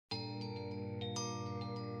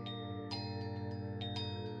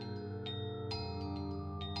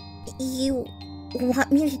You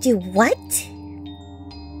want me to do what?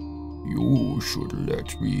 You should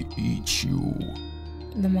let me eat you,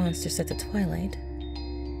 the monster said to Twilight.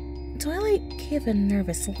 Twilight gave a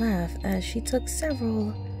nervous laugh as she took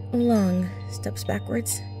several long steps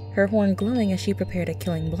backwards, her horn glowing as she prepared a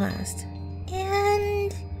killing blast.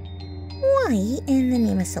 And why in the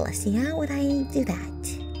name of Celestia would I do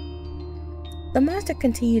that? The monster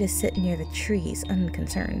continued to sit near the trees,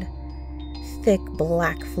 unconcerned. Thick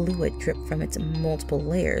black fluid dripped from its multiple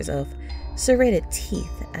layers of serrated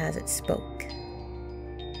teeth as it spoke.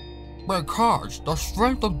 Because the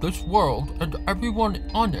strength of this world and everyone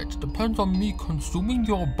on it depends on me consuming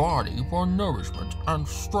your body for nourishment and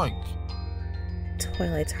strength.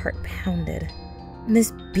 Twilight's heart pounded.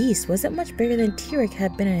 This beast wasn't much bigger than T-Rex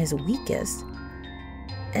had been at his weakest,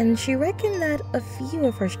 and she reckoned that a few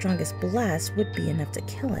of her strongest blasts would be enough to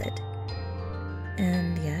kill it.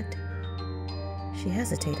 And yet, she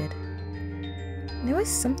hesitated. There was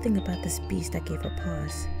something about this beast that gave her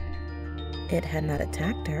pause. It had not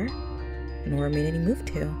attacked her, nor made any move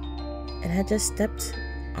to. It had just stepped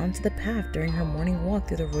onto the path during her morning walk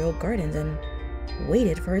through the royal gardens and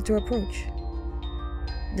waited for her to approach.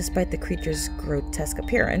 Despite the creature's grotesque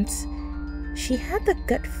appearance, she had the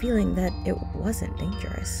gut feeling that it wasn't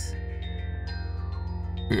dangerous.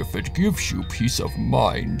 If it gives you peace of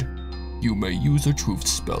mind, you may use a truth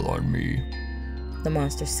spell on me, the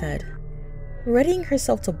monster said. Readying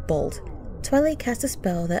herself to bolt, Twilight cast a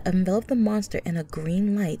spell that enveloped the monster in a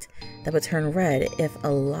green light that would turn red if a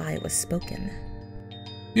lie was spoken.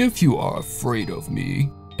 If you are afraid of me,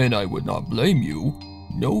 and I would not blame you,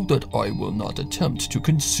 know that I will not attempt to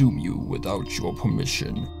consume you without your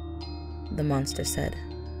permission, the monster said.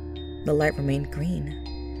 The light remained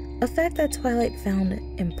green, a fact that Twilight found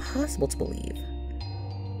impossible to believe.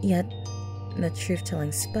 Yet, the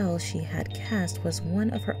truth-telling spell she had cast was one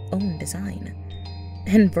of her own design,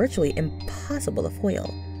 and virtually impossible to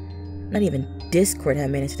foil. Not even Discord had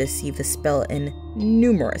managed to deceive the spell in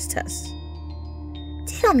numerous tests.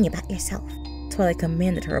 Tell me about yourself, Twilight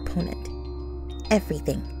commanded her opponent.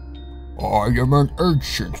 Everything. I am an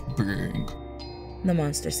ancient being, the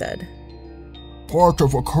monster said. Part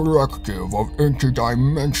of a collective of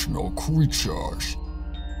interdimensional creatures.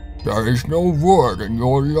 There is no word in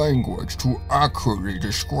your language to accurately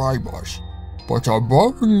describe us, but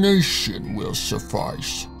abomination will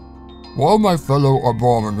suffice. While my fellow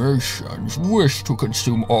abominations wish to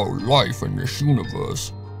consume all life in this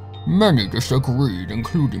universe, many disagreed,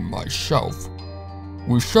 including myself.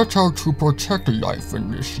 We set out to protect life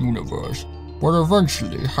in this universe, but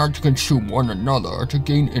eventually had to consume one another to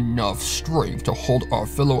gain enough strength to hold our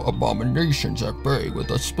fellow abominations at bay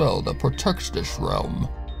with a spell that protects this realm.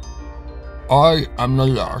 I am the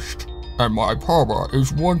last, and my power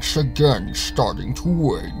is once again starting to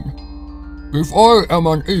wane. If I am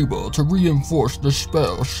unable to reinforce the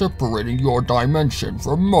spell separating your dimension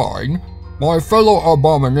from mine, my fellow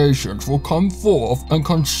abominations will come forth and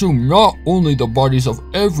consume not only the bodies of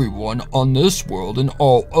everyone on this world and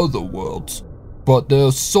all other worlds, but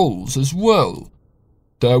their souls as well.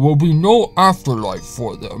 There will be no afterlife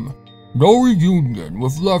for them, no reunion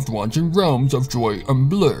with loved ones in realms of joy and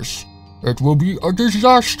bliss. It will be a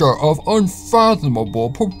disaster of unfathomable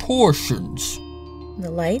proportions. The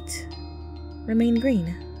light remained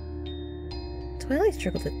green. Twilight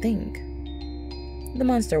struggled to think. The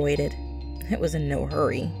monster waited. It was in no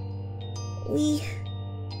hurry. We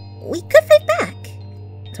could fight back,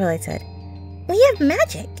 Twilight said. We have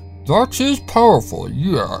magic. That is powerful,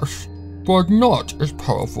 yes, but not as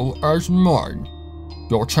powerful as mine.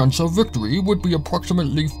 Your chance of victory would be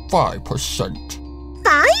approximately 5%.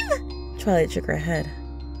 5? Twilight shook her head.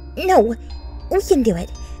 No, we can do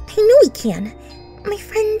it. I know we can. My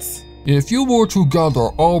friends... If you were to gather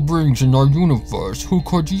all beings in our universe who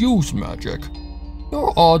could use magic,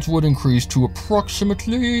 your odds would increase to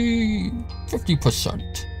approximately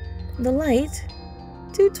 50%. The light,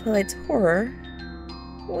 to Twilight's horror,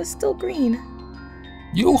 was still green.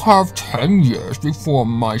 You have 10 years before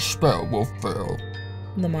my spell will fail,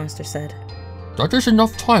 the monster said. That is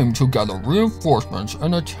enough time to gather reinforcements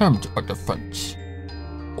and attempt a defense.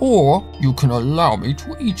 Or you can allow me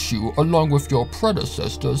to eat you along with your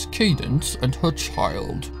predecessors Cadence and her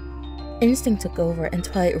child. Instinct took over and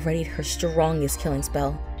Twilight readied her strongest killing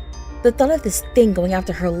spell. The thought of this thing going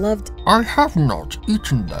after her loved... I have not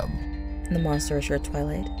eaten them, the monster assured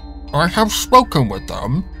Twilight. I have spoken with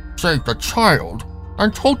them, save the child,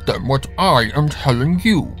 and told them what I am telling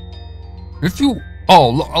you. If you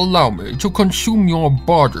all allow me to consume your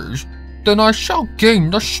bodies, then I shall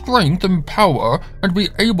gain the strength and power and be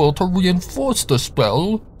able to reinforce the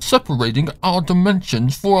spell, separating our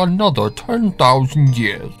dimensions for another 10,000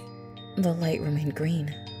 years. The light remained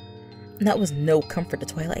green. That was no comfort to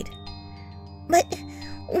Twilight. But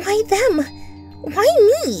why them? Why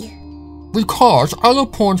me? Because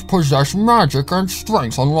Elephants possess magic and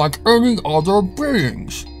strength unlike any other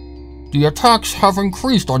beings. The attacks have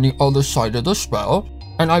increased on the other side of the spell,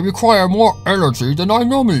 and I require more energy than I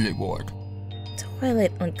normally would.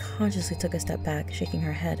 Twilight unconsciously took a step back, shaking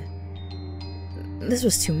her head. This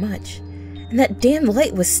was too much, and that damn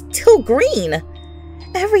light was still green!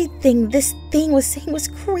 Everything this thing was saying was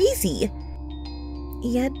crazy!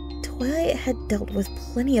 Yet, Twilight had dealt with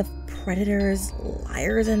plenty of predators,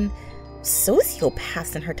 liars, and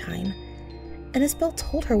sociopaths in her time, and a spell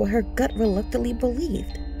told her what her gut reluctantly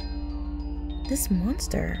believed. This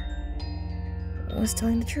monster was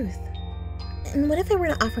telling the truth. And what if I were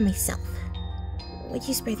to offer myself? Would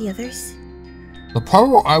you spare the others? The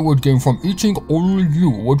power I would gain from eating only you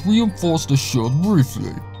would reinforce the shield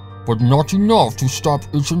briefly, but not enough to stop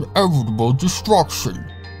its inevitable destruction.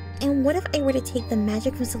 And what if I were to take the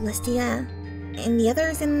magic from Celestia and the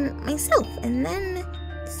others and myself, and then,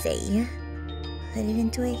 say, put it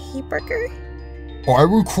into a heat burger? I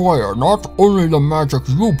require not only the magic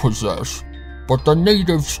you possess, but the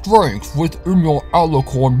native strength within your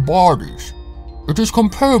alicorn bodies. It is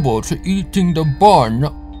comparable to eating the bun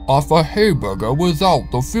off a hamburger without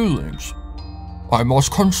the fillings. I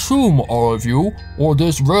must consume all of you, or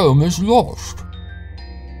this realm is lost.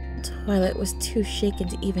 Twilight was too shaken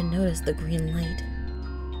to even notice the green light.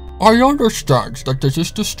 I understand that this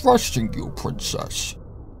is distressing you, Princess,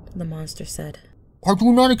 The monster said. I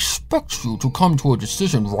do not expect you to come to a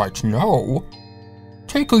decision right now.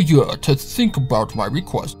 Take a year to think about my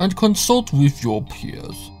request and consult with your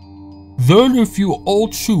peers. Then if you all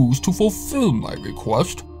choose to fulfill my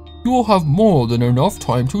request, you will have more than enough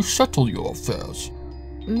time to settle your affairs.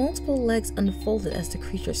 Multiple legs unfolded as the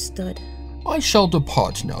creature stood. I shall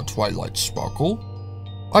depart now, Twilight Sparkle.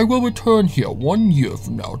 I will return here 1 year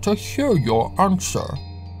from now to hear your answer.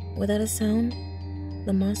 Without a sound,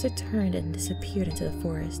 the monster turned and disappeared into the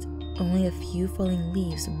forest. Only a few falling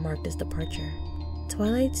leaves marked his departure.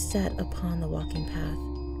 Twilight sat upon the walking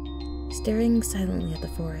path, staring silently at the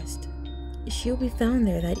forest. She would be found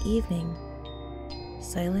there that evening,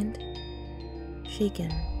 silent, shaken,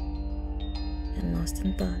 and lost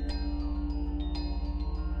in thought.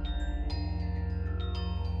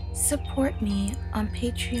 Support me on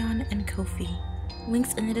Patreon and Ko-fi.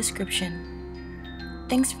 Links in the description.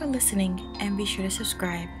 Thanks for listening and be sure to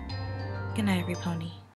subscribe. Good night, every pony.